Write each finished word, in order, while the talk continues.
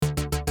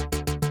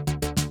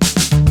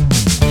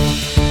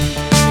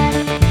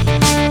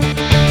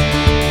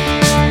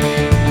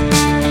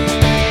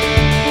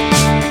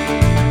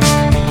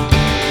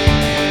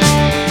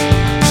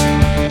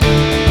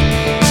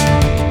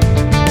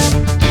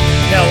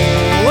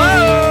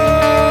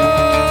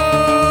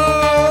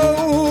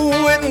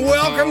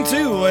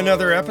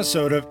another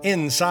episode of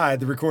Inside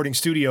the Recording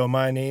Studio.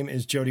 My name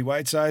is Jody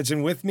Whitesides,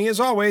 and with me, as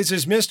always,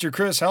 is Mr.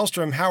 Chris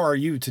Hellstrom. How are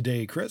you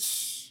today,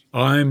 Chris?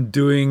 I'm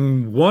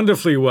doing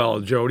wonderfully well,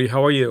 Jody.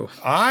 How are you?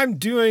 I'm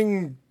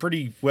doing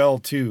pretty well,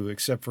 too,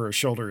 except for a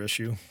shoulder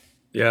issue.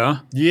 Yeah?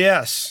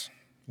 Yes.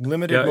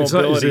 Limited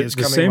mobility is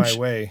coming my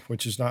way,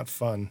 which is not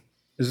fun.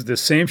 Is it the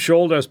same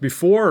shoulder as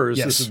before, or is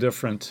Yes. this a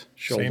different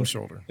shoulder? Same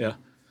shoulder. Yeah.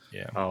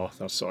 Yeah. Oh,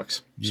 that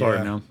sucks. Sorry,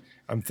 Yeah. man.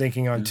 I'm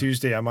thinking on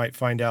Tuesday I might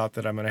find out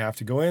that I'm going to have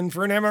to go in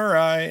for an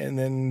MRI and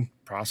then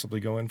possibly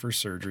go in for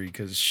surgery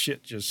because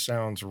shit just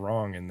sounds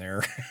wrong in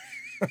there.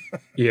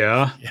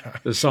 Yeah? Yeah.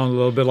 Does it sound a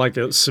little bit like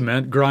a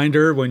cement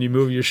grinder when you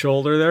move your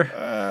shoulder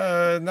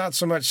there? Not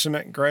so much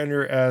cement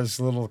grinder as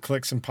little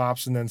clicks and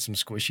pops and then some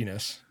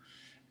squishiness.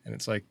 And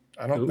it's like,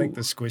 I don't think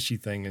the squishy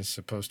thing is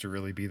supposed to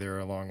really be there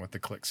along with the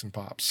clicks and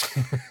pops.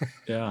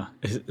 Yeah.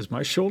 Is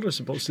my shoulder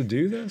supposed to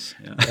do this?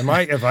 Yeah.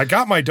 Have I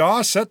got my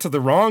DAW set to the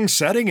wrong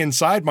setting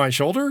inside my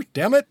shoulder?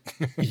 Damn it.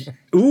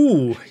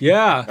 Ooh,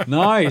 yeah.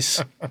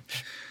 Nice.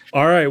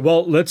 All right.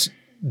 Well,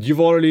 you've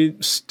already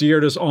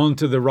steered us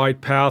onto the right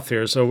path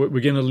here. So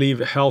we're going to leave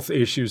health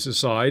issues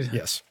aside.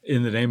 Yes.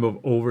 In the name of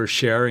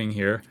oversharing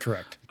here.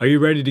 Correct. Are you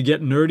ready to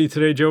get nerdy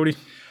today, Jody?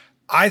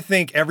 I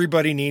think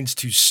everybody needs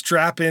to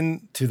strap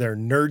in to their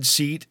nerd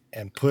seat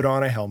and put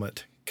on a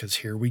helmet because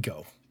here we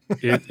go.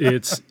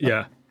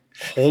 Yeah.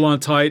 Hold on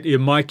tight. It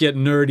might get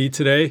nerdy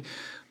today.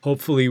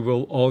 Hopefully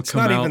we'll all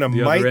come out the other end. It's not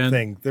even a might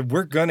thing. That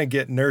we're going to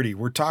get nerdy.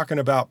 We're talking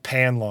about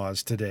pan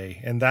laws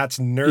today, and that's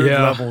nerd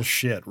level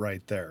shit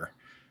right there.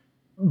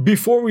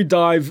 Before we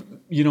dive,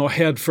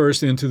 head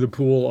first into the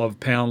pool of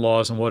pan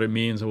laws and what it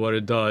means and what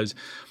it does,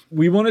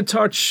 we want to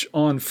touch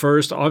on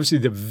first, obviously,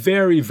 the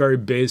very, very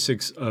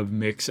basics of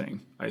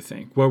mixing, I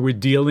think, where we're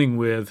dealing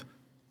with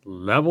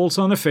levels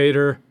on a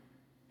fader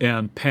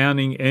and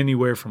panning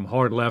anywhere from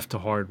hard left to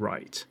hard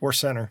right. Or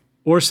center.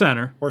 Or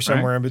center. Or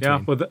somewhere in between.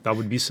 Yeah, well, that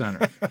would be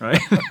center,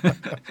 right?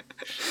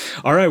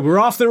 All right, we're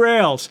off the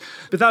rails.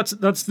 But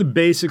that's the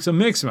basics of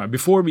mixing.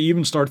 Before we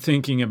even start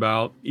thinking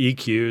about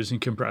EQs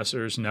and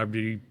compressors and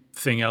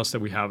everything else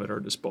that we have at our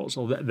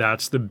disposal,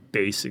 that's the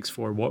basics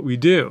for what we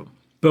do.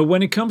 But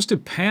when it comes to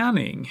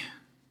panning,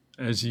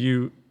 as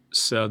you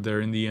said there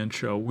in the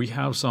intro, we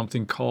have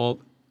something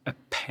called a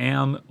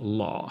pan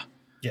law.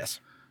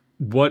 Yes.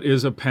 What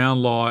is a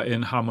pan law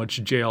and how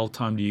much jail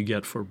time do you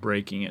get for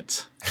breaking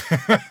it?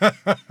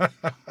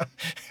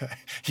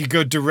 You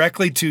go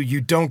directly to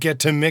you don't get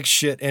to mix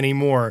shit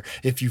anymore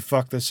if you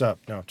fuck this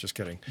up. No, just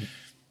kidding.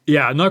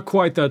 Yeah, not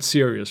quite that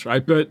serious,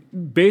 right?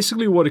 But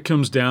basically what it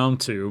comes down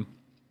to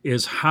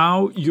is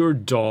how your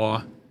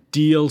DAW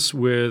deals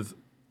with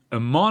a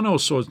mono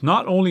source,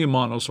 not only a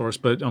mono source,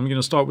 but I'm going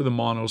to start with a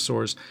mono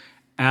source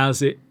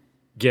as it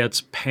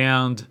gets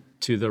panned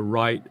to the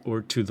right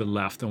or to the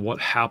left and what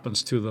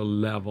happens to the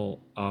level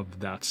of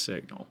that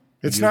signal.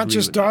 It's not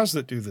just DAWs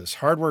that do this.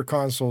 Hardware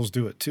consoles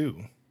do it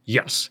too.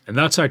 Yes, and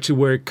that's actually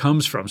where it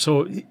comes from.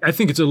 So I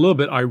think it's a little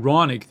bit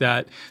ironic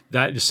that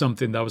that is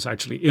something that was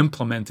actually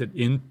implemented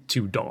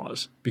into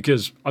DAWs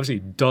because obviously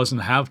it doesn't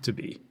have to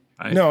be.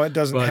 Right? No, it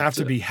doesn't have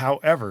to be.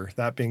 However,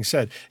 that being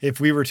said, if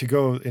we were to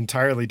go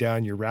entirely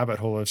down your rabbit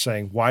hole of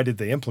saying, why did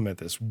they implement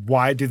this?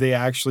 Why do they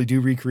actually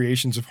do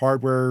recreations of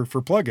hardware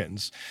for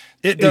plugins?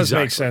 It does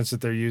make sense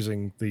that they're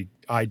using the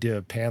idea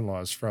of pan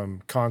laws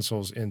from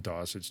consoles in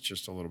DAWs. It's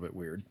just a little bit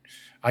weird.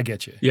 I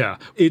get you. Yeah,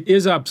 it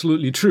is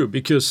absolutely true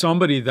because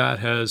somebody that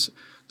has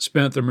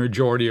spent the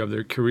majority of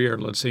their career,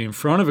 let's say, in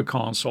front of a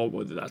console,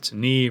 whether that's a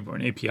Neve or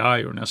an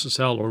API or an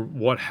SSL or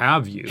what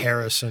have you.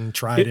 Harrison,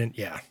 Trident,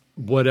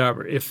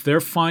 whatever. If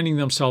they're finding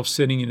themselves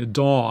sitting in a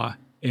DAW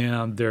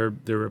and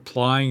they're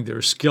applying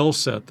their skill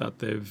set that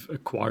they've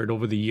acquired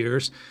over the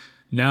years,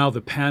 now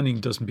the panning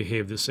doesn't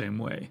behave the same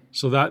way.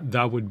 So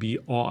that would be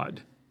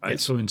odd. Right?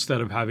 Yes. So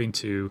instead of having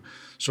to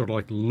sort of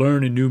like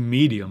learn a new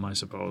medium, I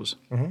suppose,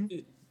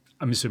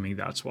 I'm assuming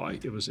that's why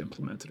it was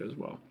implemented as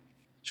well.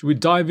 Should we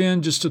dive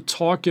in just to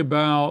talk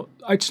about,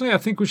 actually, I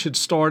think we should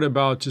start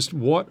about just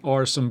what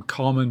are some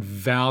common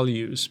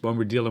values when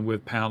we're dealing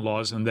with pan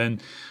laws, and then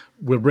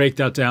we'll break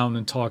that down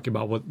and talk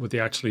about what they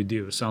actually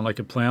do. Sound like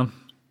a plan?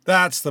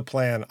 That's the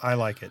plan. I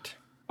like it.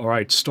 All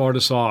right, start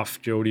us off,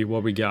 Jody.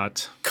 What we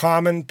got?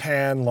 Common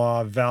pan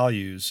law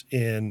values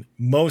in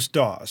most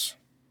DAWs,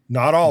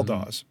 not all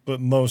DAWs,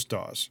 but most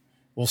DAWs,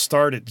 will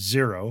start at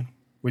 0,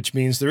 which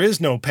means there is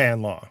no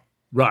pan law.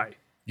 Right.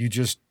 You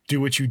just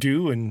do what you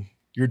do and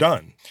you're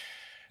done.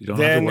 You don't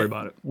have to worry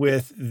about it.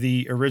 With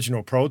the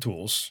original Pro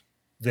Tools,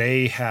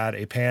 they had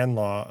a pan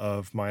law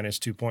of minus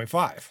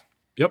 2.5.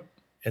 Yep.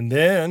 And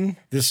then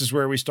this is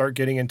where we start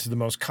getting into the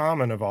most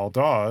common of all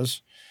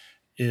DAWs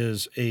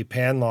is a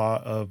pan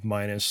law of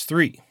minus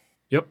 3.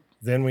 Yep.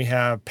 Then we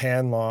have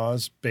pan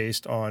laws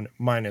based on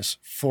minus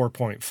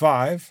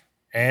 4.5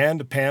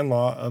 and a pan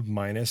law of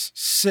minus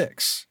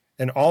 6.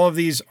 And all of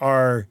these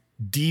are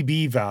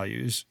dB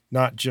values,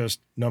 not just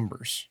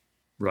numbers.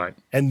 Right.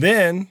 And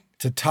then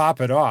to top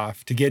it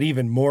off, to get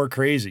even more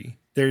crazy,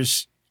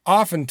 there's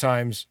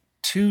oftentimes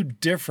 2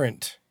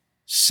 different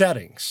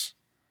settings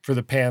for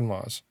the pan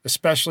laws,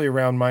 especially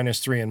around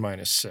 -3 and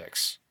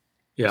 -6.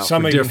 Yeah,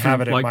 some even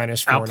have it at like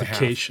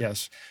 -4.5.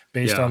 Yes,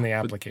 based on the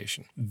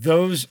application.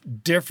 Those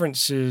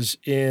differences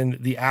in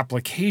the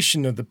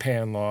application of the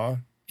pan law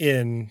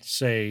in,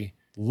 say,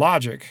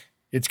 logic,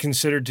 it's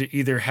considered to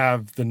either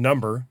have the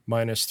number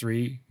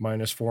 -3,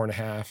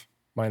 -4.5,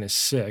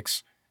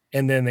 -6,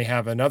 and then they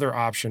have another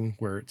option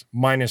where it's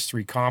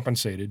 -3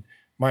 compensated,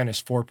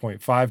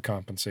 -4.5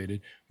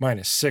 compensated,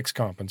 -6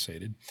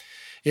 compensated.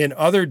 In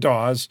other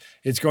DAWs,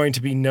 it's going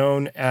to be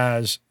known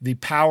as the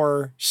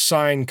power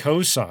sine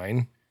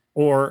cosine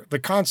or the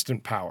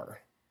constant power.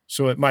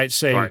 So it might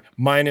say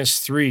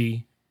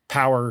 -3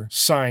 power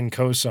sine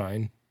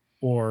cosine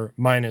or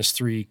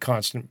 -3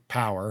 constant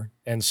power,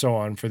 and so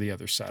on for the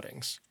other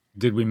settings.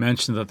 Did we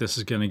mention that this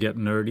is going to get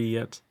nerdy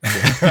yet?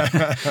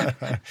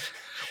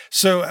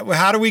 So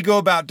how do we go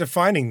about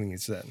defining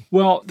these then?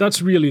 Well,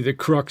 that's really the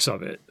crux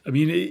of it. I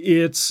mean,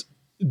 it's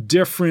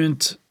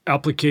different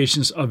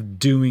applications of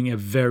doing a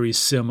very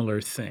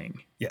similar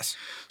thing. Yes.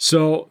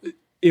 So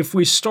if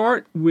we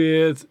start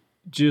with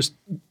just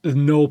the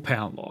no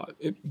pan law,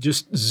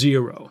 just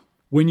zero,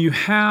 when you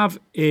have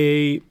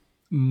a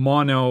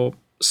mono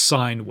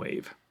sine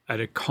wave at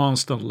a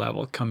constant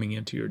level coming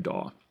into your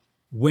DAW,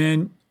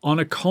 when on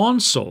a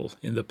console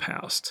in the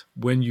past,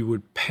 when you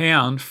would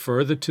pan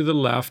further to the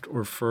left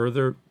or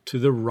further to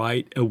the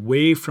right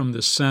away from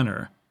the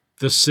center,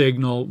 the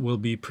signal will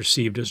be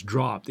perceived as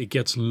dropped. It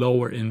gets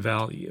lower in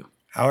value.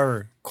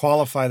 However,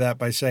 qualify that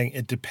by saying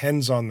it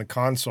depends on the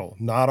console.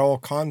 Not all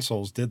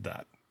consoles did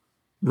that.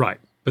 Right.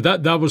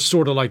 But that was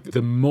sort of like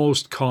the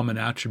most common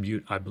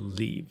attribute, I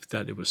believe,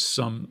 that it was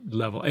some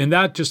level. And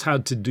that just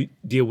had to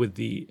deal with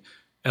the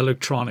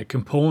electronic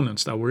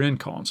components that were in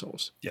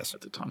consoles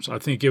at the time. So I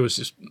think it was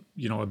just,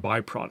 a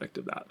byproduct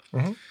of that.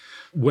 Mm-hmm.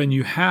 When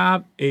you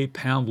have a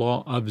pan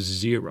law of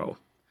zero,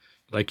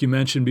 like you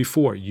mentioned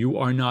before, you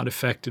are not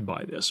affected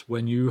by this.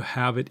 When you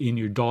have it in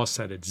your DAW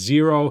set at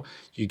zero,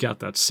 you got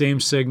that same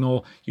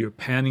signal, you're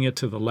panning it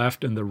to the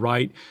left and the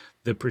right,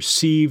 the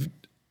perceived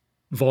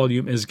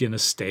volume is going to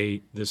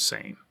stay the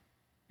same.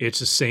 It's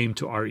the same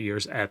to our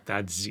ears at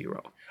that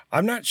zero.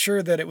 I'm not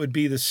sure that it would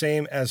be the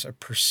same as a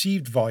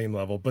perceived volume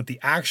level, but the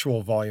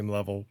actual volume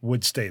level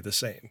would stay the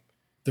same.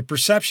 The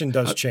perception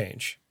does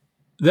change.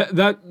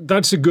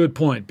 That's a good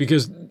point,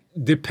 because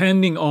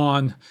depending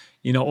on,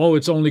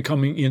 it's only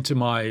coming into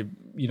my,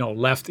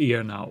 left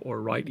ear now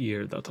or right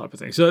ear, that type of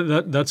thing.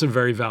 So that's a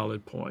very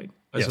valid point.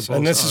 Yes,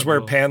 and this is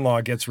where pan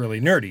law gets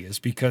really nerdy, is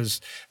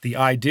because the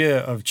idea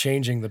of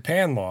changing the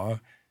pan law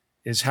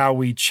is how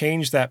we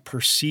change that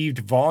perceived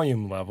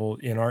volume level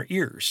in our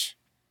ears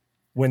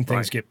when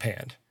things get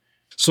panned.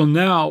 So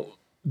now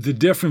the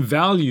different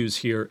values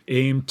here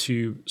aim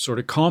to sort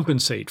of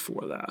compensate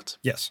for that.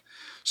 Yes.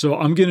 So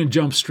I'm going to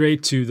jump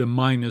straight to the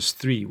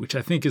 -3, which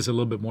I think is a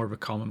little bit more of a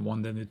common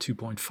one than the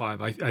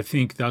 2.5. I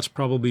think that's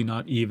probably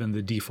not even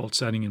the default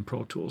setting in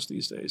Pro Tools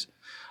these days.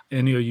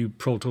 Any of you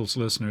Pro Tools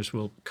listeners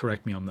will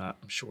correct me on that,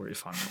 I'm sure,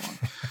 if I'm wrong.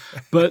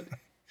 But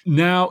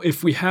now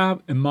if we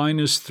have a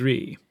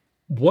 -3,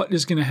 what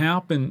is going to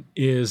happen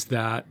is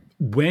that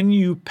when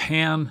you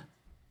pan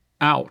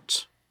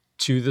out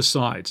to the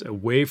sides,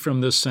 away from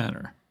the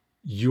center,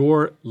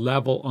 your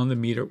level on the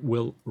meter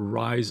will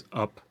rise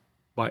up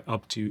by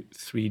up to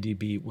 3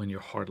 dB when you're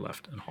hard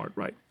left and hard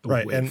right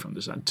away from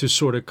the center, to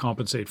sort of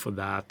compensate for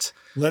that.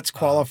 Let's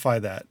qualify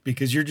that,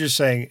 because you're just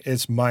saying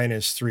it's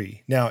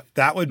 -3. Now,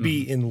 that would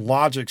be in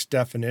Logic's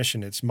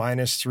definition, it's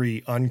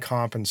 -3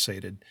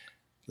 uncompensated.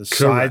 The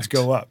sides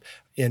go up.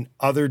 In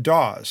other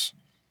DAWs,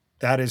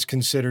 that is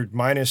considered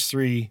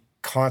 -3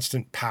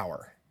 constant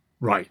power.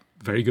 Right.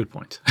 Very good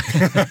point.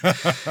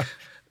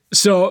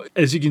 So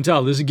as you can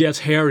tell, this gets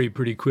hairy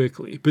pretty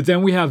quickly. But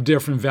then we have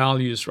different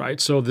values, right?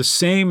 So the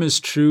same is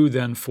true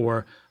then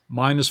for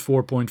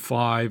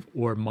 -4.5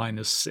 or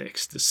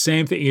 -6. The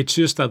same thing. It's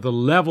just that the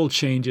level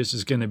changes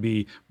is going to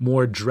be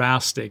more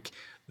drastic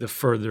the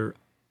further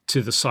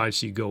to the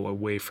sides you go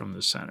away from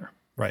the center.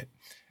 Right.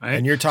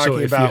 And you're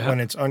talking about when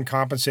it's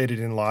uncompensated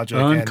in Logic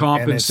and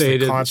it's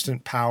the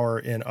constant power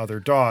in other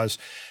DAWs.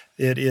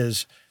 It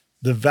is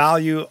the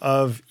value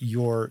of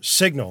your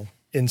signal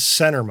in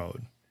center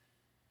mode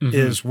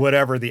is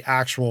whatever the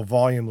actual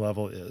volume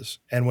level is.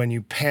 And when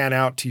you pan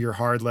out to your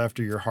hard left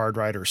or your hard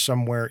right or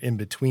somewhere in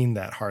between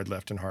that hard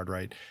left and hard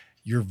right,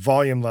 your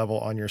volume level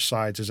on your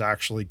sides is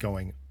actually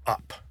going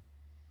up.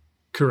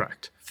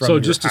 Correct. So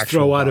just to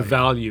throw out a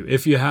value,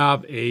 if you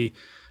have a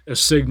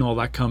signal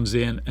that comes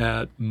in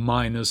at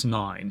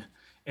 -9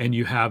 and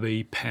you have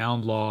a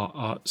pound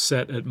law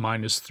set at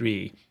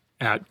 -3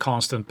 at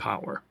constant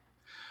power,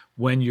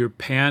 when you're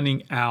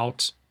panning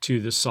out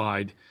to the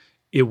side,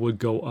 it would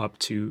go up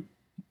to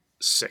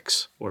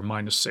 6 or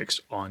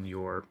 -6 on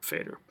your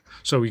fader.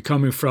 So you're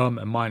coming from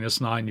a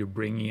 -9, you're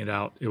bringing it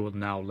out, it will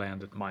now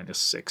land at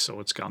 -6.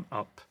 So it's gone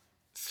up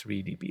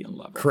 3 dB in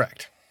level.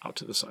 Correct. Out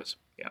to the sides.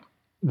 Yeah.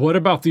 What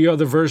about the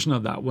other version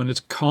of that when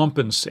it's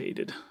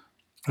compensated?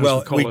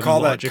 Well, we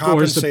call that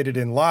compensated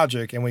in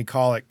Logic, and we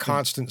call it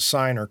constant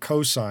sine or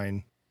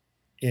cosine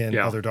in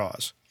other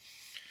DAWs.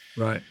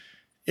 Right.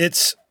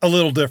 It's a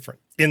little different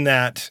in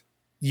that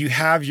you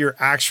have your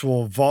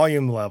actual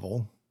volume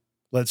level.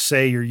 Let's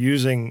say you're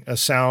using a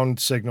sound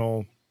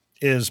signal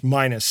is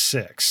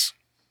 -6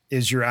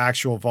 is your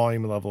actual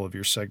volume level of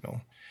your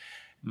signal.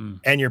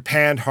 And you're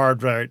panned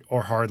hard right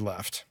or hard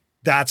left.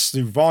 That's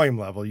the volume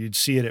level. You'd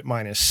see it at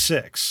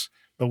 -6.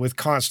 But with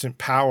constant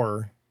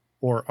power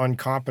or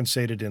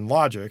uncompensated in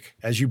logic,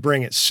 as you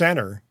bring it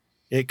center,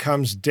 it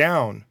comes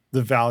down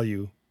the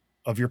value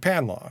of your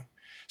pan law.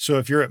 So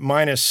if you're at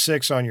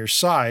 -6 on your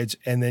sides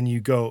and then you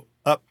go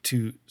up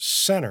to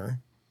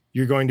center,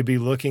 you're going to be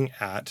looking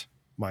at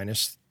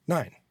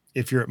 -9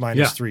 if you're at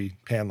 -3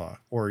 pan law,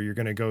 or you're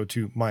going to go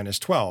to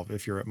 -12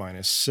 if you're at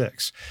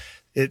 -6.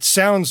 It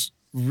sounds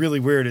really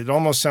weird. It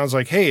almost sounds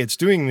like, hey, it's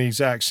doing the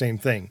exact same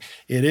thing.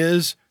 It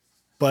is,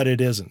 but it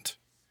isn't.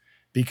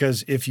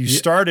 Because if you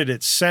started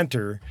at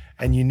center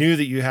and you knew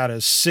that you had a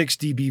 6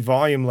 dB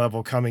volume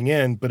level coming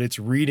in, but it's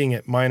reading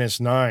at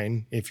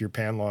 -9 if your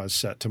pan law is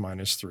set to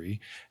 -3.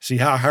 See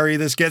how hairy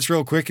this gets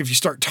real quick if you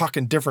start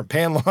talking different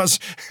pan laws?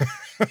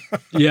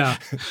 Yeah.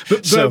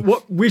 But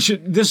what we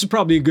should, this is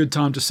probably a good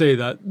time to say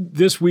that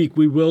this week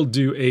we will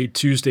do a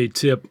Tuesday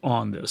tip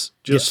on this,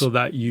 just so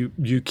that you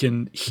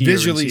can hear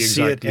visually and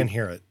see it and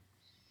hear it.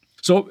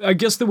 So I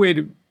guess the way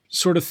to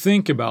sort of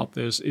think about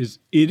this is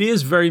it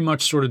is very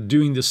much sort of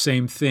doing the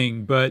same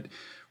thing, but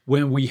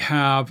when we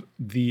have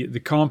the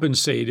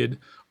compensated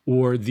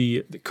or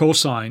the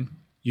cosine,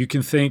 you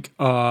can think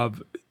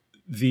of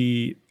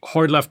the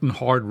hard left and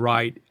hard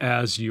right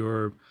as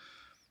your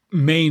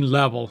main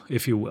level,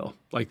 if you will,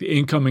 like the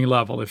incoming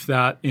level. If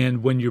that,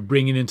 and when you're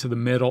bringing into the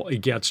middle,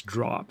 it gets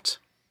dropped.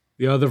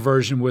 The other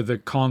version with the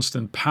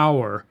constant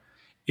power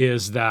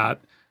is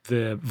that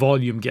the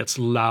volume gets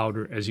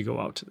louder as you go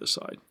out to the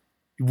side.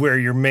 Where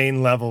your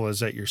main level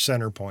is at your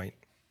center point.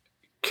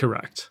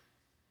 Correct.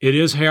 It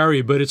is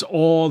hairy, but it's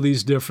all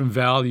these different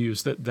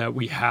values that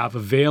we have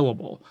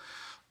available.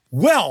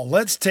 Well,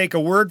 let's take a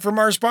word from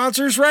our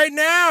sponsors right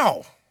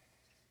now.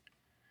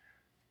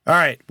 All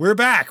right, we're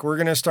back. We're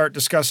going to start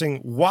discussing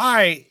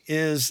why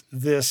is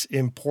this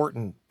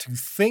important to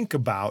think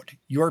about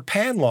your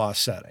pan law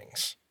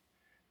settings.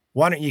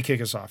 Why don't you kick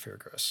us off here,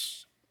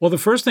 Chris? Well, the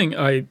first thing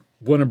I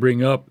want to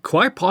bring up,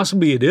 quite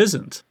possibly it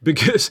isn't,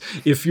 because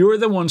if you're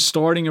the one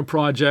starting a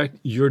project,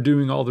 you're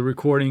doing all the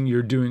recording,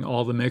 you're doing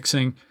all the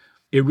mixing,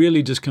 it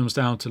really just comes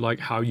down to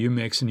like how you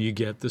mix and you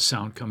get the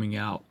sound coming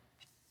out,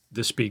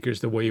 the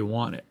speakers the way you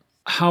want it.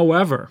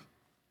 However,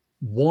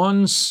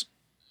 once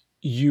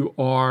you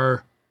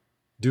are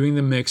doing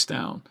the mix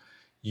down,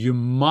 you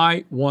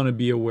might want to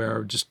be aware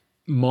of just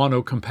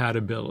mono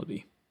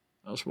compatibility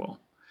as well.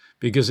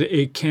 Because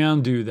it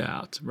can do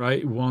that,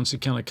 right? Once it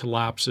kind of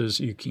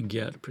collapses, you can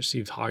get a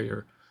perceived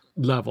higher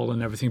level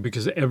and everything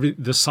because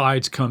the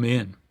sides come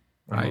in,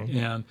 right?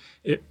 And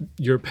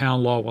your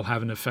pan law will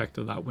have an effect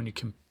of that when you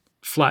can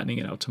flattening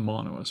it out to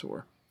mono, as it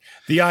were.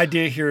 The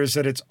idea here is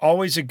that it's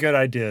always a good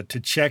idea to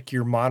check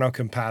your mono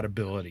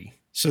compatibility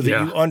so that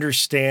you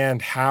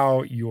understand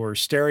how your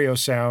stereo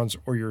sounds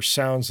or your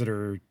sounds that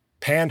are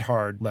panned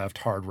hard left,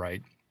 hard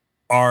right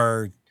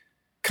are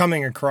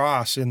coming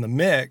across in the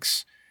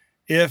mix.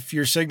 If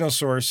your signal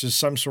source is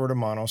some sort of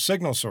mono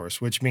signal source,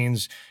 which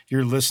means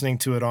you're listening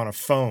to it on a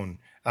phone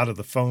out of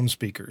the phone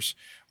speakers,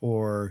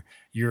 or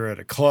you're at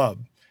a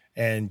club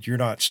and you're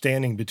not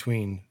standing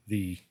between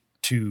the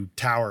two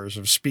towers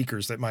of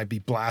speakers that might be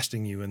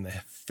blasting you in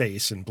the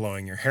face and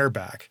blowing your hair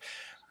back.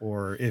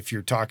 Or if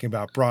you're talking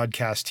about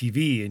broadcast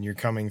TV and you're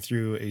coming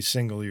through a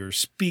single ear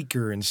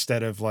speaker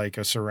instead of like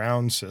a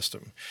surround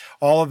system,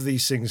 all of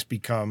these things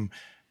become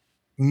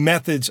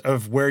methods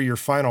of where your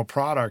final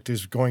product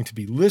is going to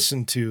be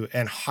listened to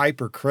and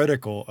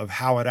hypercritical of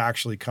how it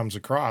actually comes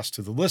across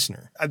to the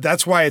listener.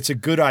 That's why it's a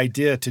good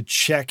idea to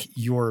check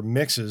your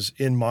mixes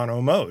in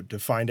mono mode to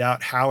find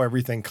out how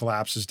everything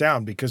collapses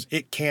down, because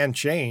it can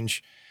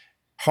change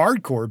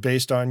hardcore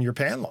based on your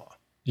pan law.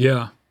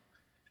 Yeah.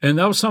 And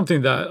that was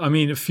something that, I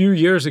mean, a few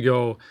years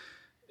ago,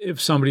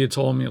 if somebody had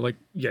told me like,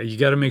 yeah, you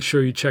got to make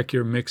sure you check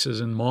your mixes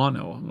in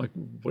mono, I'm like,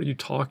 what are you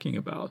talking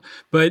about?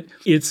 But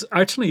it's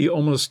actually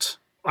almost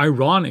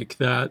ironic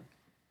that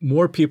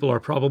more people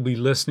are probably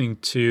listening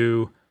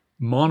to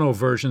mono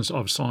versions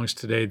of songs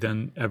today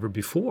than ever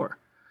before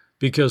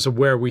because of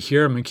where we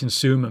hear them and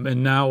consume them.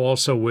 And now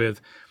also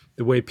with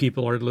the way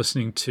people are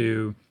listening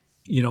to,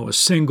 a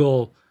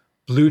single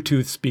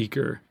Bluetooth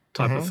speaker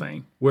type of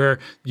thing where,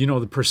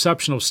 the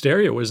perception of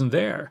stereo isn't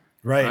there.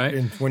 Right.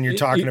 And when you're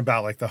talking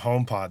about like the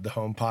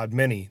HomePod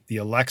Mini, the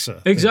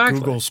Alexa, exactly.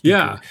 the Google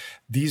speaker,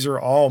 these are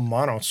all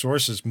mono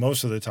sources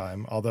most of the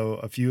time, although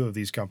a few of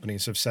these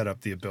companies have set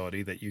up the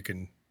ability that you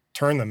can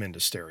turn them into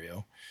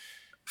stereo.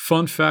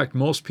 Fun fact,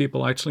 most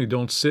people actually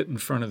don't sit in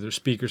front of their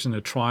speakers in a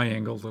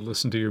triangle to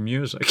listen to your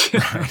music.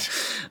 Right.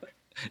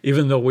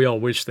 Even though we all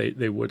wish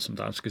they would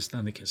sometimes, because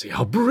then they can see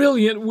how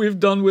brilliant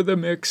we've done with the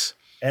mix.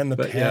 And the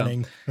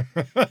panning.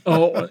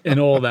 Yeah. And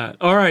all that.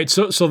 All right.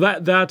 So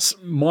that's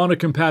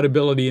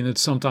monocompatibility, and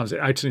sometimes it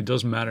actually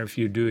doesn't matter if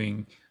you're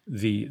doing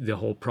the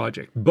whole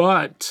project.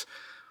 But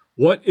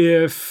what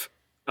if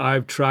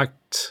I've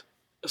tracked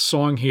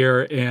song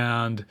here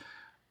and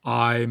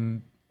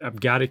I've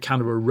got it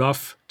kind of a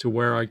rough to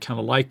where I kind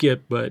of like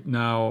it, but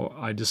now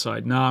I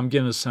decide, no, I'm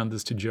going to send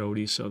this to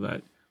Jody so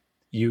that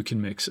you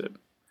can mix it.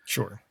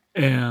 Sure.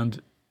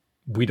 And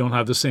we don't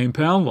have the same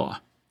pound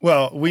law.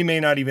 Well, we may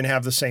not even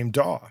have the same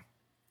DAW,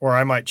 or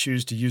I might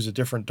choose to use a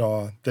different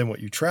DAW than what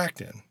you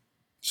tracked in.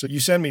 So you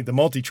send me the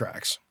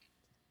multi-tracks,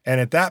 and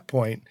at that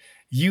point,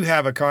 you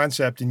have a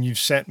concept and you've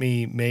sent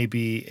me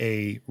maybe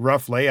a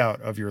rough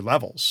layout of your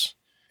levels.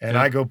 And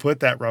I go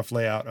put that rough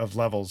layout of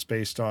levels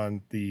based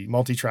on the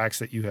multi-tracks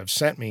that you have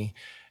sent me,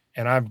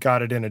 and I've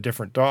got it in a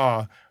different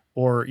DAW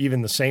or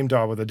even the same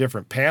DAW with a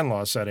different pan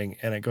law setting,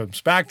 and it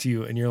goes back to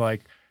you and you're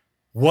like,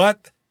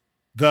 what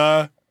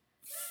the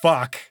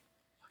fuck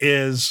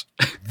is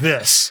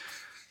this?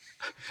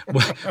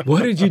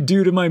 What did you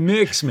do to my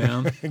mix,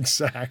 man?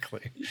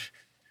 Exactly.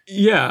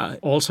 Yeah.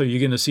 Also, you're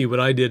going to see what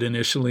I did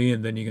initially,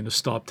 and then you're going to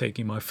stop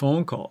taking my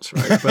phone calls,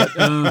 right?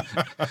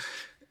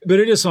 But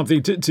it is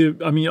something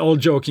I mean, all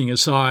joking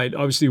aside,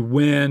 obviously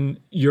when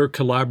you're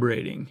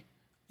collaborating,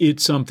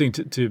 it's something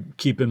to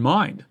keep in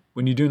mind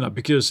when you're doing that.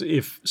 Because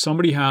if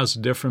somebody has a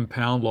different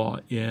pound law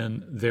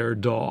in their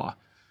DAW,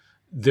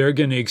 they're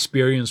going to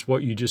experience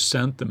what you just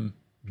sent them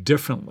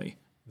differently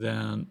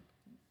than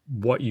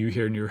what you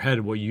hear in your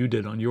head, what you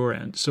did on your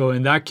end. So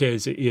in that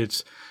case,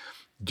 it's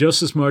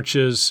just as much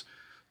as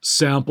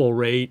sample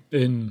rate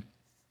and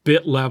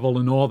bit level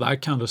and all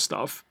that kind of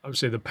stuff. I would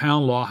say the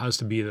pound law has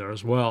to be there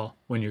as well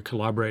when you're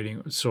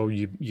collaborating, so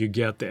you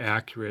get the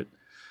accurate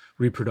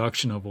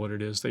reproduction of what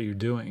it is that you're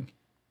doing.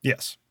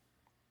 Yes.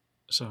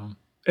 So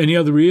any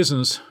other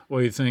reasons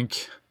why you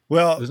think?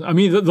 Well, I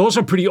mean, those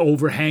are pretty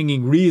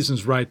overhanging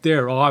reasons right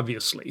there,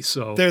 obviously.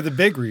 So they're the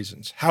big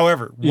reasons.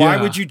 However, why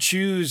would you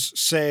choose,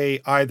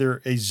 say,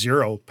 either a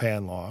 0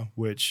 pan law,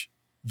 which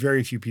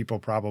very few people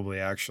probably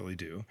actually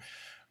do,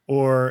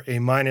 or a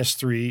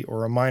 -3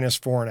 or a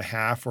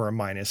 -4.5 or a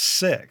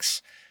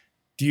 -6?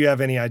 Do you have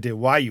any idea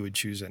why you would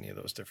choose any of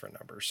those different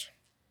numbers?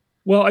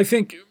 Well, I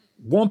think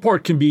one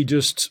part can be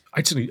just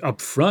actually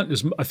upfront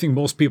is I think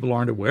most people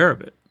aren't aware of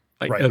it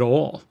at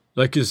all.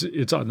 Like it's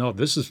no,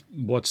 this is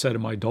what's set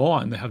in my DAW,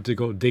 and they have to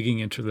go digging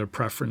into their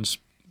preference,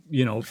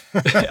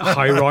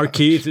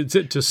 hierarchy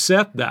to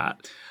set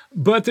that.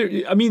 But there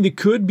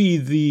could be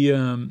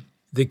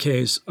the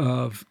case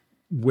of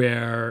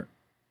where,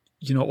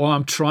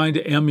 I'm trying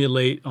to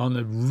emulate on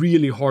a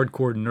really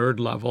hardcore nerd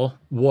level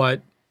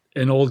what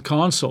an old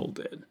console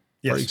did,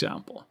 for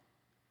example.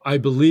 I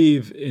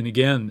believe, and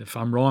again, if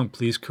I'm wrong,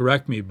 please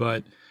correct me,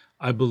 but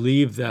I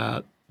believe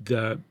that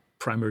the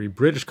primary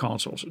British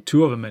consoles,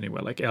 2 of them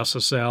anyway, like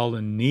SSL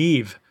and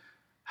Neve,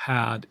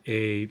 had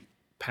a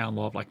pound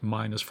law of like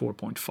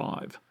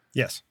 -4.5.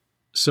 Yes.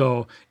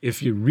 So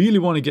if you really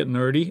want to get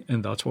nerdy,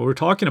 and that's why we're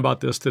talking about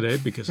this today,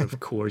 because of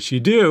course you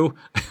do,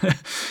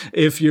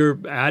 if you're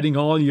adding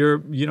all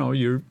your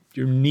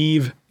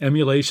Neve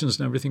emulations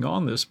and everything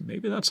on this,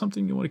 maybe that's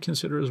something you want to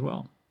consider as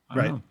well. I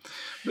don't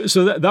know.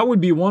 So that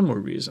would be one more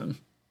reason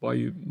why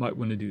you might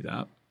want to do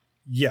that.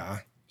 Yeah.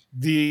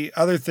 The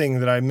other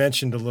thing that I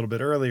mentioned a little bit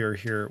earlier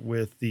here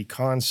with the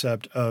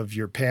concept of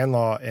your pan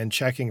law and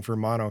checking for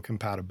mono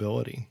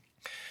compatibility.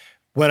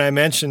 When I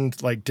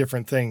mentioned like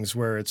different things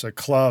where it's a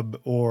club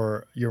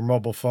or your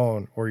mobile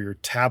phone or your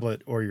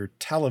tablet or your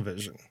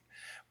television,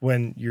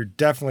 when you're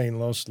definitely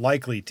most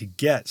likely to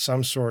get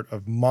some sort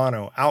of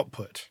mono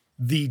output,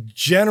 the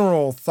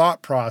general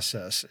thought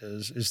process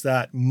is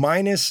that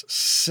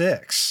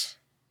 -6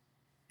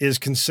 is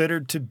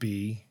considered to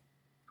be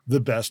the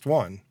best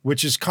one,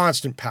 which is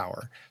constant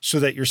power, so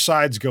that your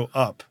sides go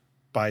up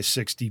by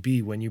 6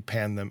 dB when you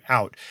pan them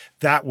out.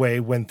 That way,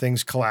 when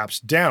things collapse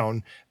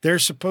down, they're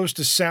supposed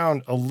to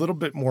sound a little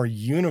bit more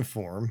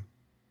uniform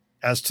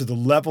as to the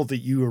level that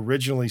you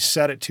originally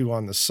set it to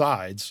on the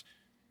sides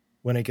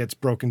when it gets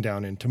broken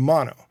down into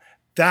mono.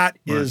 That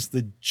is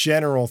the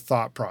general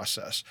thought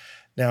process.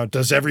 Now,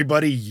 does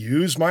everybody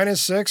use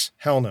 -6?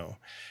 Hell no.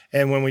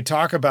 And when we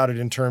talk about it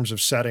in terms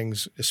of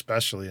settings,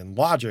 especially in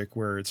Logic,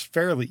 where it's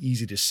fairly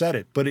easy to set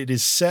it, but it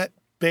is set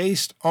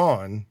based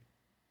on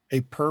a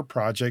per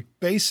project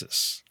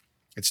basis.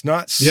 It's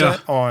not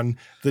set on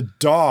the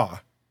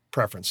DAW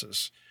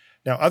preferences.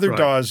 Now, other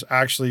DAWs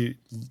actually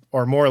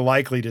are more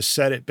likely to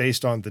set it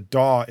based on the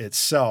DAW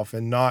itself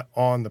and not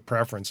on the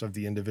preference of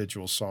the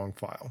individual song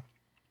file.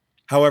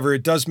 However,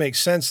 it does make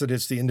sense that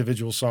it's the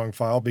individual song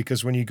file,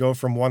 because when you go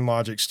from one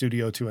Logic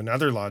Studio to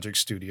another Logic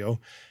Studio,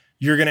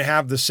 you're going to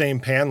have the same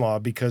pan law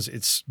because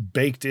it's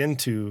baked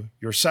into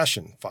your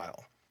session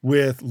file.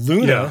 With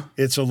Luna,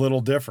 it's a little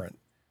different.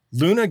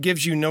 Luna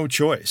gives you no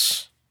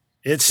choice.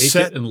 It's take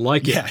set it and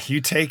like it. Yeah,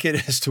 you take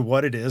it as to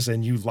what it is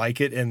and you like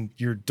it and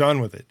you're done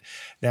with it.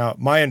 Now,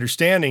 my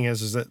understanding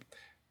is that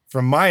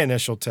from my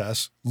initial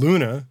tests,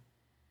 Luna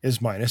is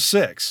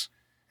 -6.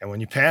 And when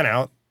you pan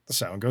out, the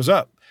sound goes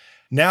up.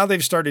 Now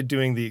they've started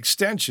doing the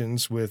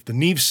extensions with the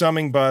Neve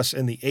summing bus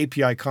and the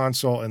API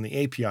console and the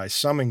API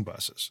summing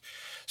buses.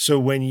 So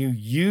when you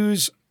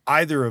use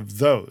either of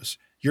those,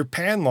 your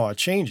pan law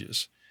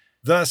changes.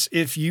 Thus,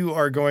 if you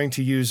are going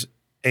to use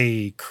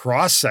a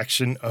cross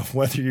section of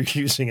whether you're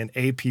using an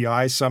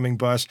API summing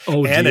bus a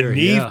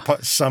Neve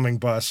summing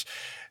bus,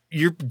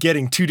 you're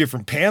getting two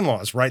different pan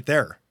laws right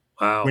there.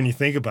 Wow. When you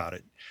think about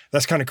it,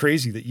 that's kind of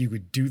crazy that you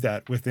would do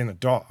that within a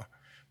DAW,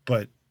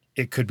 but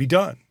it could be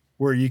done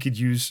where you could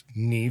use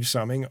Neve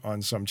summing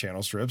on some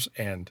channel strips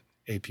and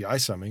API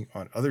summing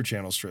on other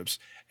channel strips.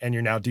 And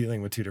you're now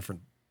dealing with two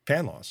different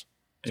pan laws.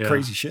 It's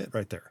crazy shit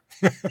right there.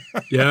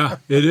 Yeah,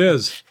 it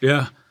is.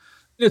 Yeah.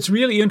 It's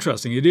really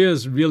interesting. It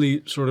is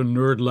really sort of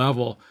nerd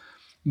level.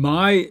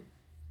 My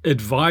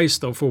advice,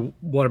 though, for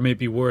what it may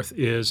be worth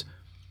is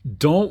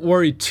don't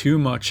worry too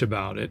much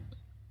about it,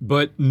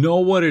 but know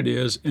what it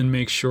is and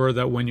make sure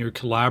that when you're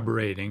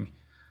collaborating,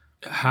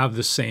 have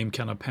the same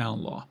kind of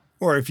pound law.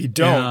 Or if you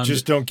don't,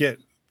 just don't get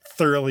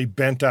thoroughly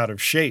bent out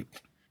of shape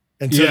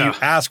until you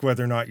ask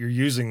whether or not you're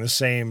using the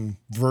same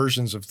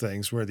versions of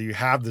things, whether you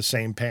have the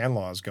same pan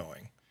laws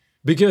going.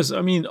 Because, I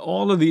mean,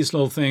 all of these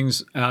little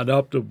things add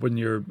up to when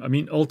you're, I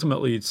mean,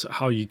 ultimately it's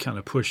how you kind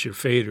of push your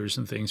faders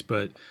and things,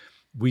 but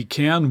we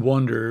can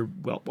wonder,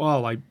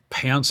 well, I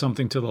panned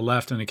something to the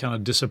left and it kind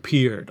of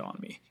disappeared on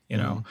me, you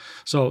know?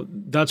 So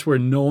that's where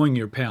knowing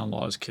your pan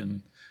laws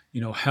can,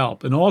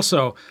 help. And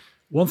also,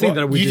 one thing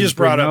that we just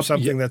brought up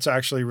something that's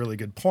actually a really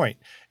good point.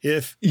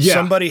 If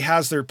somebody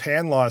has their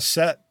pan law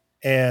set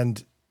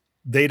and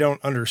they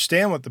don't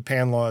understand what the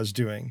pan law is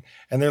doing,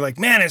 and they're like,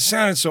 man, it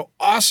sounded so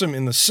awesome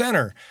in the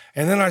center,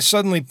 and then I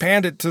suddenly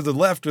panned it to the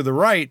left or the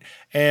right,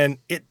 and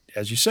it,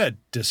 as you said,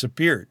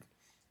 disappeared.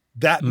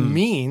 That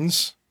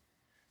means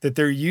that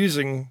they're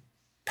using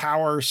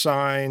power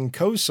sine,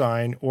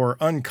 cosine, or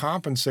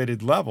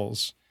uncompensated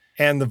levels,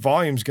 and the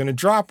volume's going to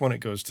drop when it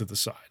goes to the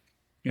side.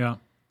 Yeah.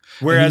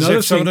 Whereas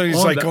if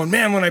somebody's like going,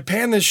 man, when I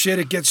pan this shit,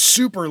 it gets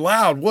super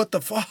loud. What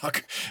the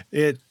fuck?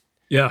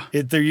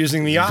 They're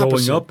using the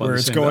opposite, where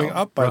it's going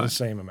up by the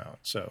same amount.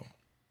 So,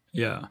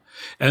 yeah.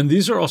 And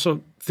these are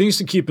also things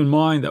to keep in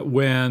mind that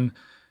when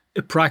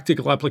a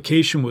practical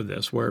application with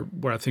this, where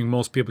I think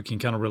most people can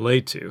kind of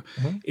relate to,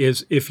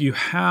 is if you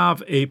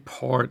have a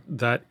part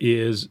that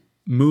is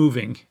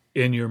moving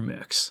in your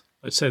mix,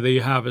 let's say that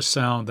you have a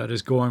sound that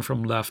is going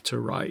from left to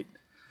right,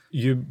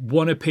 you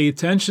want to pay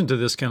attention to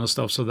this kind of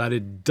stuff so that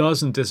it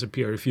doesn't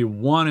disappear. If you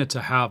want it to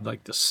have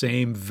like the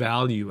same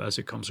value as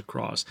it comes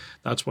across,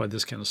 that's why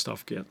this kind of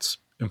stuff gets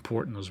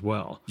important as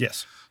well.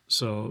 Yes.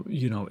 So,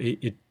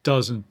 it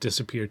doesn't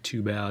disappear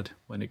too bad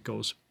when it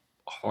goes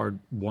hard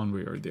one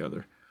way or the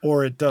other.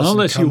 Or it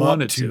doesn't come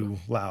up too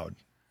loud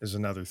is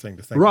another thing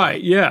to think about.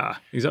 Right, yeah.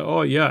 Exactly.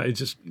 Oh, yeah, it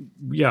just,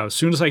 as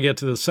soon as I get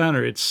to the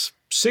center, it's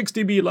 6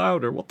 dB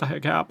louder. What the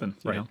heck happened?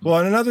 Right. Well,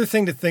 and another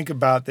thing to think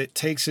about that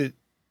takes it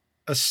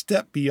a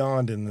step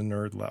beyond in the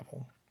nerd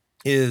level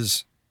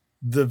is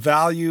the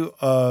value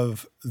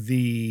of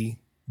the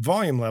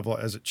volume level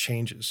as it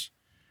changes.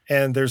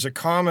 And there's a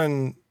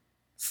common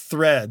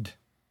thread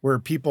where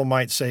people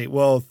might say,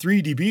 well,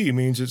 3 dB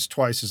means it's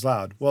twice as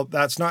loud. Well,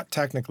 that's not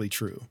technically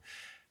true.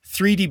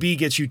 3 dB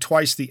gets you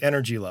twice the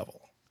energy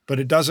level,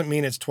 but it doesn't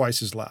mean it's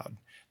twice as loud.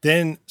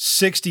 Then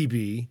 6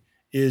 dB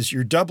is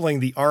you're doubling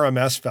the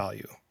RMS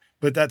value.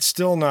 But that's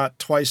still not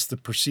twice the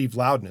perceived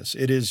loudness.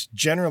 It is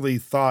generally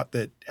thought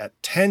that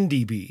at 10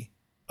 dB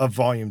of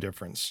volume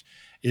difference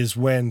is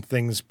when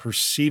things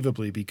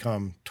perceivably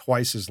become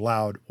twice as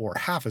loud or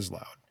half as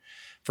loud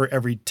for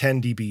every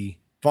 10 dB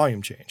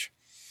volume change.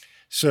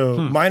 So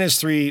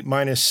 -3,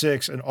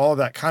 -6, and all of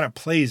that kind of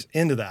plays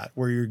into that,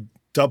 where you're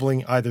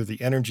doubling either the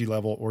energy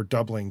level or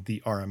doubling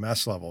the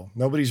RMS level.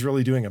 Nobody's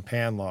really doing a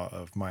pan law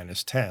of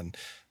 -10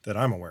 that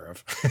I'm aware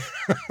of.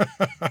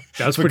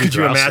 That's pretty could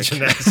drastic. You imagine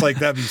that? It's like,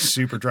 that'd be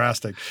super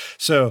drastic.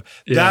 So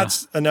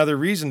that's another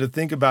reason to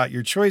think about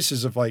your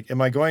choices of like,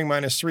 am I going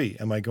 -3?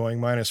 Am I going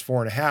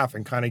 -4.5?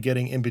 And kind of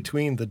getting in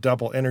between the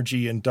double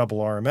energy and double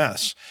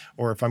RMS.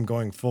 Or if I'm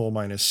going full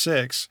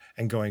 -6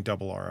 and going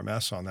double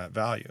RMS on that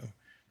value.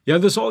 Yeah,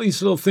 there's all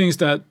these little things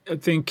that I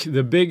think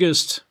the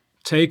biggest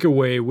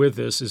takeaway with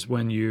this is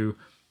when you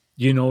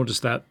notice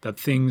that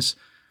things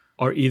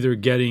are either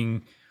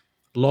getting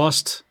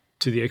lost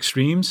to the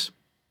extremes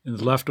in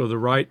the left or the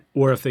right,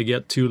 or if they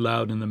get too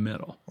loud in the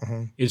middle.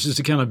 It's just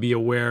to kind of be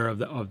aware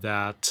of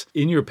that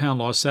in your pan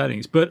law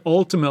settings. But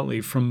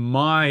ultimately, from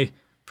my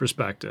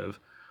perspective,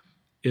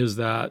 is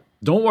that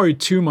don't worry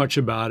too much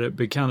about it,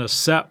 but kind of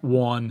set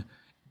one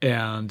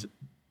and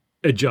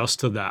adjust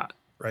to that.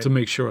 Right. To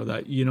make sure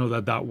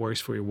that that works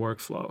for your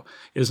workflow.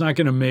 It's not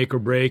going to make or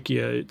break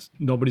you.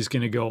 Nobody's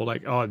going to go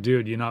like, oh,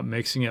 dude, you're not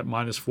mixing at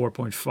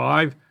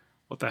 -4.5.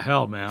 What the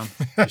hell, man?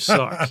 You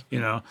suck.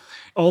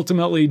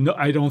 Ultimately, no,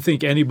 I don't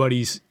think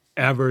anybody's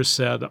ever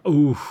said,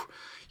 "Ooh,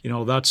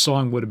 that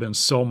song would have been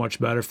so much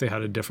better if they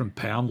had a different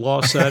pound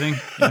law setting."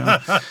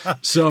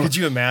 So, could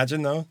you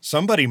imagine though?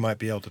 Somebody might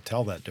be able to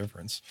tell that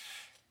difference.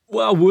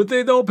 Well, would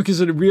they though?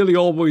 Because it really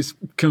always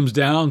comes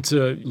down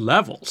to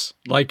levels,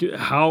 like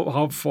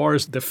how far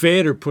is the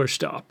fader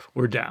pushed up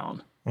or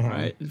down,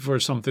 right, for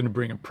something to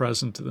bring a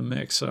present to the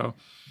mix. So,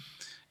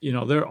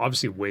 there are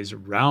obviously ways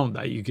around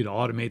that. You could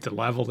automate the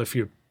level if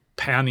you're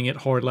panning it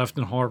hard left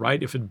and hard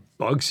right. If it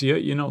bugs you,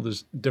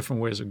 there's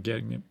different ways of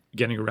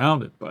getting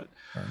around it. But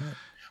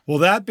well,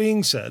 that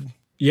being said,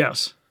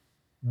 yes.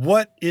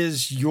 What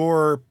is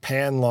your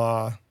pan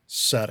law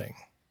setting?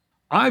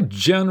 I've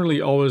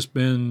generally always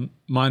been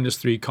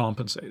 -3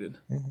 compensated.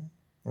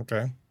 Mm-hmm.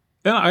 Okay.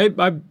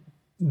 And I've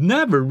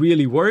never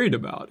really worried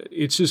about it.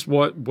 It's just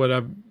what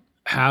I've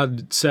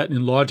had set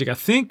in Logic. I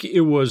think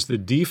it was the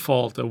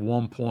default at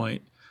one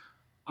point.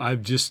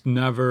 I'm just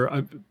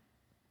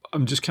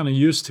kind of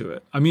used to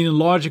it. I mean, in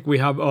Logic, we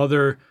have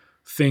other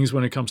things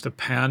when it comes to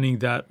panning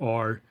that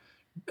are,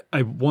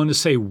 I want to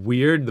say,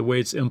 weird. The way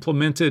it's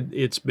implemented,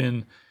 it's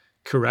been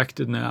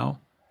corrected now,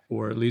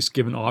 or at least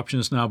given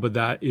options now. But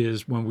that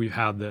is when we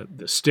have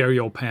the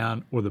stereo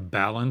pan or the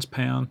balance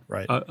pan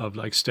of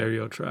like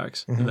stereo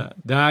tracks.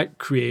 Mm-hmm. That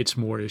creates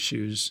more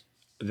issues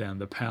than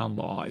the pan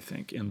law, I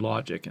think, in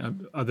Logic.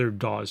 And other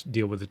DAWs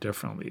deal with it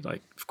differently.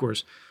 Like, of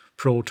course,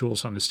 Pro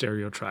Tools on the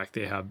stereo track,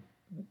 they have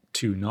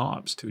 2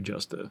 knobs to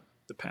adjust the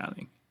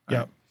panning. Right?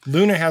 Yeah.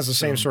 Luna has the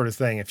same sort of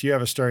thing. If you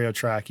have a stereo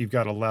track, you've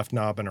got a left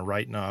knob and a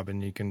right knob,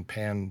 and you can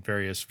pan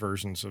various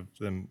versions of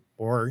them.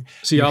 Or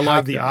you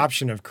have the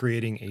option of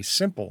creating a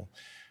simple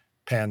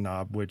pan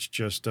knob, which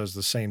just does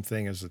the same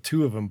thing as the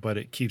 2 of them, but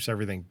it keeps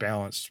everything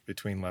balanced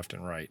between left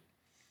and right.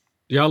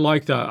 Yeah, I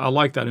like that. I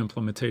like that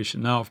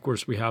implementation. Now, of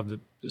course, we have the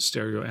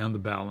stereo and the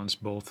balance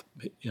both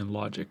in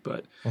Logic,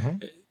 but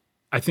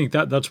I think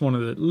that's one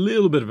of the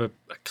little bit of a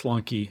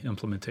clunky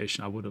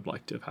implementation. I would have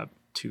liked to have had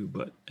 2,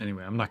 but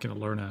anyway, I'm not going to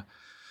learn a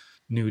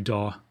new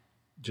DAW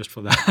just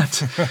for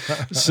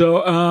that.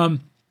 So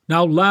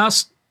now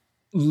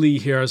lastly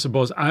here, I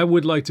suppose I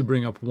would like to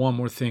bring up one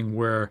more thing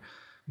where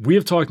we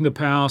have talked in the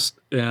past,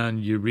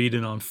 and you read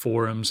it on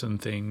forums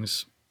and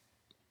things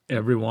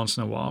every once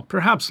in a while,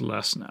 perhaps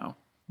less now,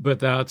 but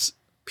that's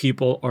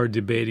people are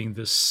debating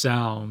the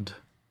sound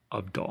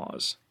of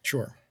DAWs.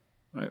 Sure.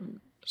 Right?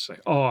 It's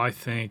like, I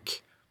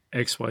think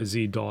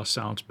XYZ DAW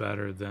sounds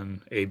better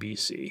than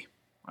ABC.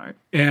 Right?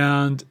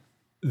 And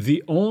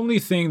the only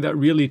thing that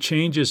really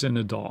changes in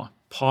a DAW,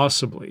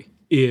 possibly,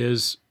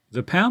 is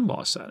the pan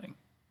law setting.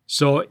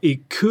 So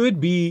it could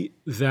be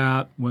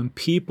that when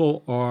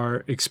people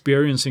are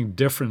experiencing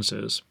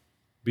differences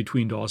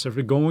between DAWs, if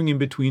they're going in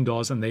between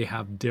DAWs and they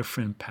have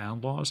different pan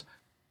laws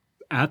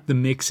at the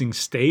mixing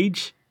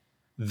stage,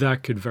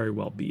 that could very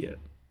well be it.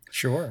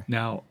 Sure.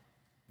 Now,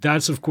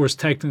 that's, of course,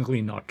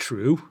 technically not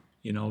true.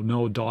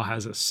 No DAW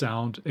has a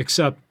sound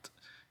except,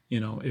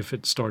 if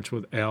it starts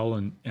with L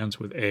and ends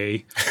with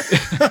A.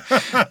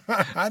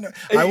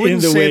 I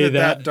wouldn't say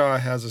that DAW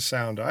has a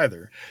sound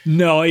either.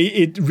 No,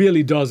 it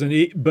really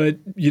doesn't. But,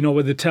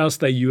 with the test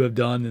that you have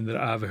done and that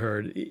I've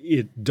heard,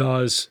 it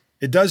does.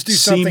 It does do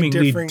something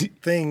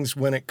different things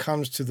when it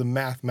comes to the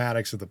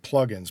mathematics of the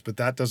plugins, but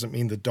that doesn't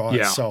mean the DAW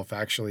itself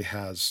actually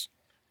has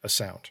a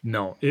sound.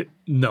 No.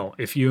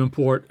 If you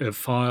import a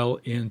file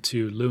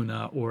into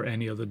Luna or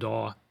any other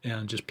DAW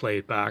and just play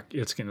it back,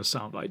 it's going to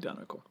sound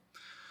identical.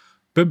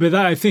 But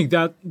I think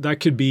that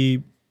could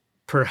be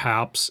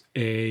perhaps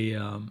a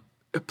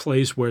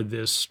place where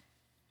this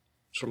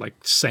sort of like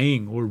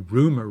saying or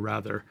rumor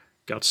rather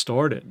got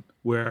started,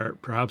 where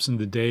perhaps in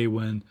the day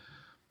when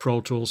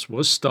Pro Tools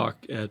was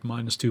stuck at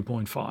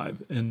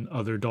 -2.5 and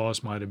other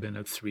DAWs might have been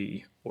at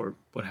 3 or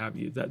what have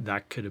you,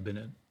 that could have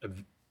been a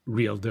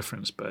real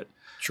difference. But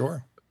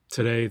sure,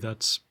 today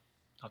that's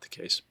not the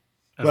case.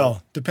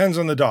 Well, depends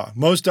on the DAW.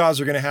 Most DAWs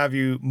are going to have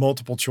you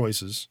multiple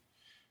choices.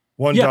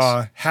 One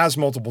DAW has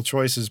multiple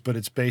choices, but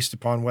it's based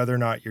upon whether or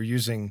not you're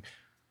using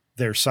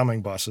their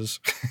summing buses.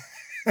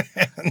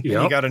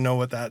 You got to know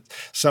what that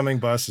summing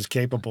bus is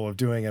capable of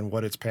doing and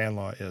what its pan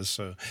law is.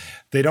 So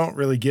they don't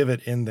really give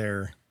it in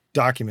their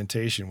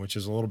documentation, which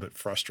is a little bit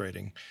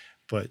frustrating.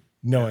 But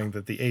knowing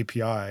that the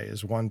API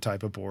is one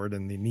type of board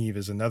and the Neve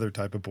is another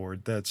type of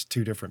board, that's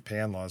 2 different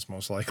pan laws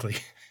most likely.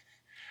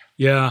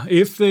 Yeah,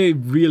 if they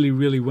really,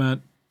 really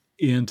went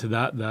into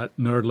that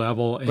nerd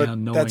level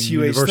and knowing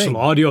Universal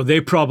Audio, they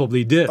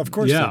probably did. Of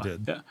course they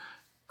did. Yeah.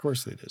 Of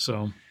course they did.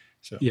 So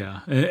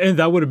yeah, and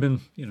that would have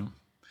been,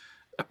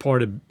 a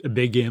part of a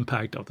big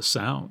impact of the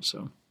sound.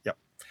 So yep.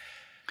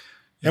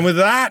 And with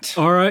that,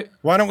 all right,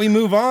 why don't we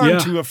move on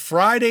to a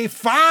Friday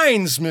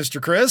Finds,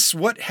 Mr. Chris?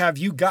 What have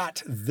you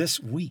got this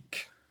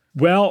week?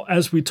 Well,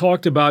 as we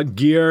talked about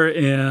gear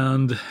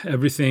and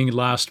everything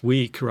last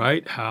week,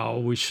 right? How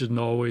we shouldn't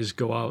always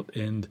go out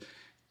and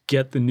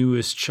get the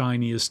newest,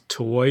 shiniest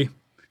toy.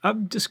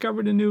 I've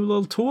discovered a new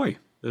little toy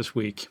this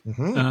week,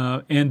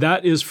 and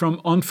that is from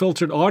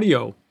Unfiltered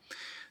Audio.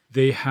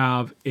 They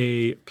have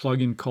a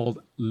plugin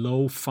called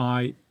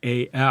Lo-Fi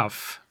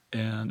AF,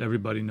 and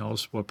everybody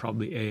knows what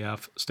probably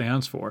AF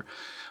stands for.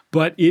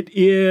 But it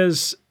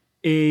is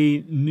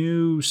a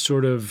new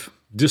sort of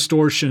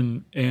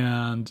distortion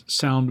and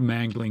sound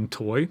mangling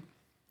toy,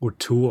 or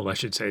tool, I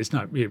should say.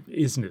 It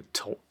isn't a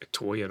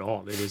toy at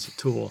all. It is a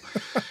tool.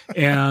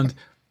 And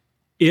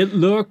it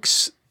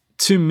looks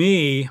to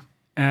me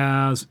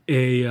as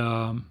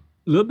a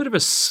little bit of a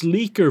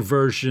sleeker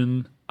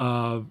version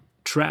of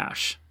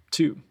Trash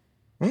 2.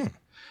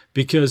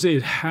 because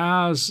it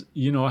has,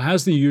 it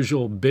has the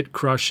usual bit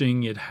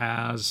crushing, it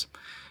has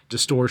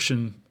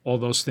distortion, all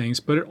those things,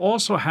 but it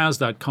also has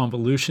that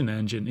convolution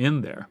engine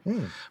in there.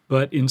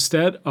 But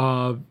instead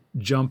of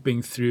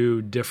jumping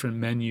through different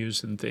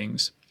menus and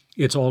things,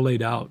 it's all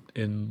laid out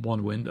in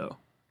one window.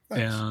 Nice.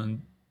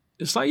 And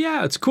it's like,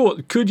 yeah, it's cool.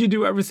 Could you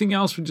do everything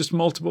else with just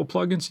multiple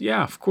plugins?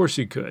 Yeah, of course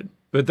you could.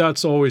 But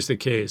that's always the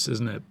case,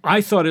 isn't it?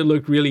 I thought it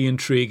looked really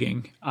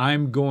intriguing.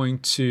 I'm going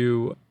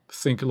to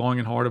think long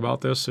and hard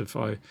about this. This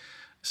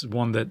is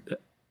one that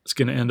is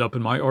going to end up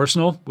in my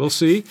arsenal. We'll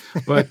see.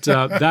 But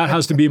that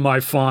has to be my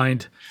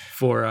find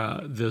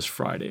for this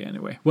Friday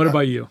anyway. What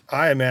about you?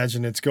 I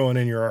imagine it's going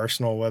in your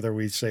arsenal whether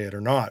we say it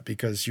or not,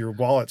 because your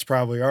wallet's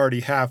probably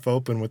already half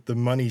open with the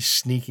money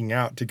sneaking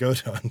out to go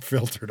to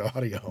Unfiltered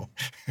Audio.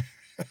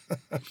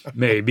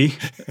 Maybe.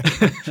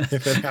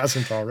 If it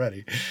hasn't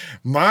already.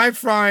 My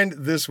find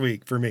this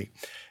week for me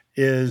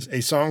is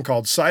a song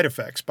called Side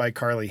Effects by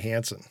Carly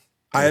Hansen.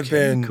 I have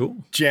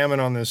been jamming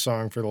on this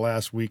song for the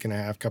last week and a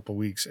half, couple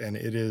weeks, and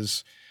it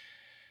is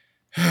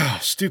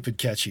stupid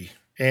catchy.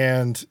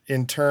 And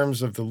in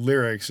terms of the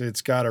lyrics,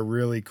 it's got a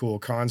really cool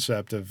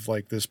concept of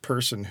like this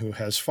person who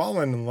has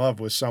fallen in love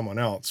with someone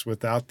else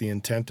without the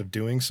intent of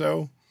doing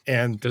so.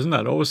 And isn't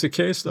that always the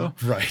case though?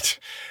 Right.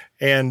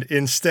 And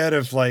instead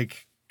of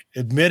like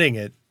admitting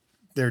it,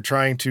 they're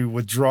trying to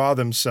withdraw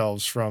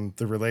themselves from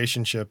the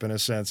relationship in a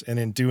sense. And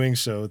in doing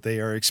so, they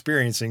are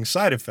experiencing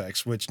side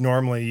effects, which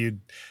normally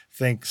you'd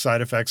think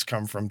side effects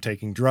come from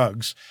taking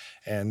drugs.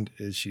 And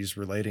she's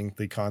relating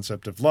the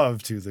concept of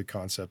love to the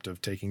concept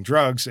of taking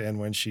drugs. And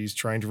when she's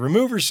trying to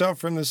remove herself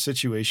from this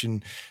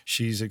situation,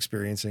 she's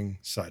experiencing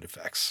side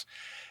effects.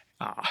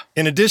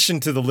 In addition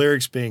to the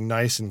lyrics being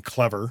nice and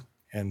clever,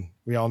 and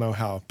we all know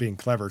how being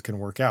clever can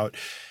work out,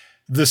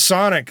 the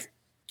sonic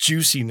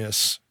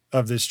juiciness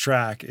of this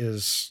track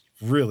is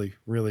really,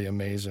 really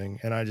amazing.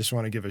 And I just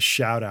want to give a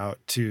shout out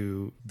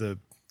to the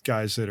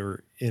guys that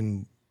are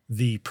in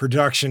the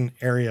production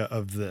area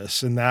of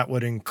this. And that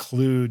would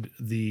include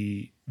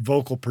the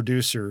vocal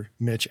producer,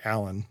 Mitch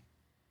Allen,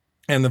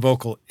 and the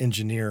vocal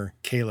engineer,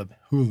 Caleb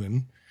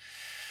Hulin.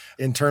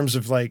 In terms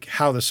of like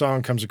how the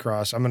song comes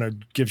across, I'm going to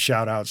give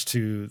shout outs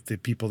to the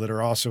people that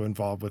are also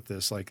involved with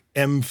this, like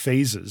M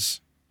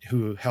Phases,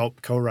 who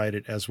helped co-write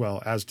it as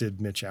well, as did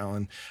Mitch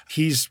Allen.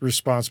 He's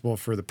responsible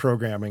for the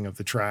programming of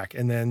the track.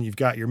 And then you've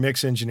got your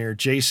mix engineer,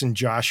 Jason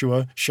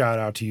Joshua. Shout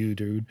out to you,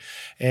 dude.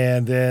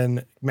 And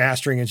then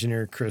mastering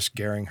engineer, Chris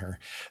Gehringer.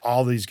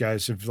 All these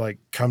guys have like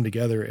come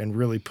together and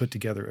really put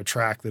together a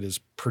track that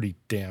is pretty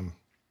damn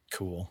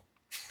cool.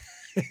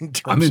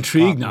 I'm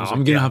intrigued now.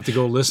 I'm going to have to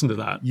go listen to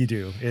that. You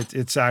do.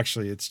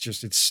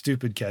 It's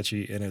stupid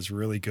catchy and it's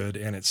really good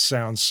and it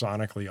sounds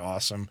sonically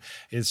awesome.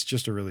 It's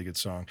just a really good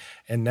song.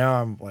 And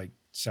now I'm like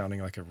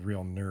sounding like a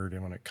real nerd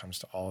when it comes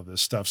to all of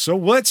this stuff. So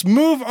let's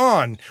move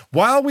on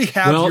while we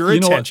have your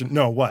attention.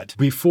 No, what?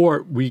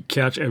 Before we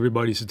catch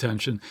everybody's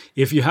attention,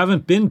 if you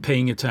haven't been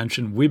paying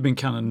attention, we've been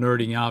kind of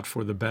nerding out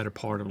for the better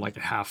part of like a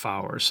half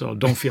hour. So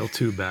don't feel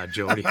too bad,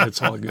 Jody. It's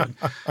all good.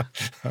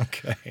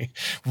 Okay.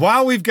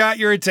 While we've got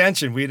your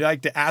attention, we'd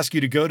like to ask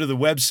you to go to the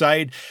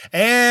website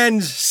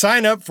and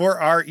sign up for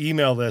our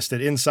email list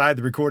at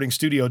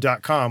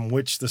InsideTheRecordingStudio.com,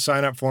 which the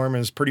sign up form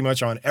is pretty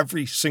much on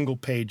every single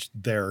page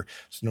there.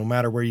 So no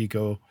matter where you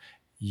go,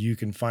 you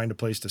can find a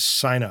place to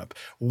sign up.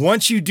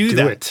 Once you do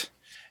that,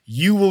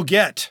 you will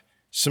get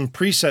some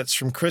presets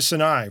from Chris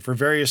and I for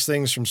various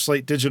things from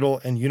Slate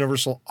Digital and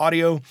Universal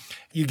Audio.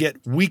 You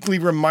get weekly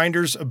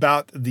reminders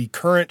about the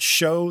current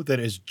show that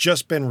has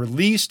just been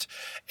released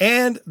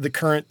and the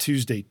current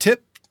Tuesday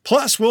tip.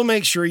 Plus, we'll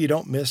make sure you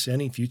don't miss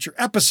any future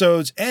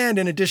episodes. And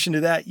in addition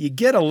to that, you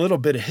get a little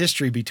bit of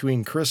history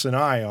between Chris and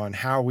I on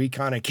how we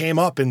kind of came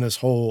up in this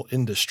whole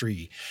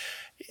industry.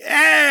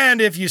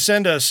 And if you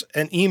send us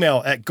an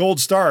email at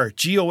goldstar,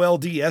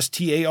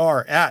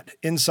 GOLDSTAR, at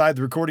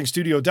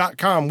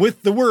InsideTheRecordingStudio.com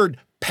with the word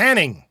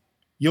panning,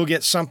 you'll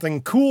get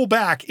something cool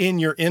back in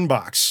your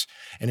inbox.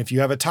 And if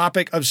you have a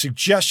topic of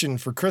suggestion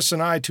for Chris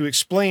and I to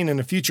explain in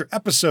a future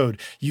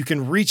episode, you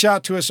can reach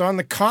out to us on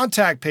the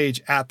contact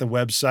page at the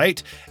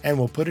website, and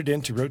we'll put it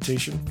into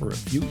rotation for a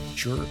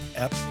future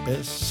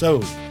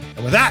episode.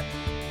 And with that,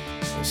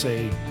 we'll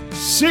say,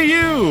 see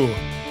you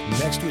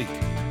next week.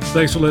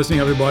 Thanks for listening,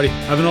 everybody.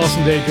 Have an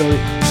awesome day,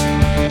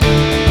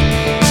 Cody.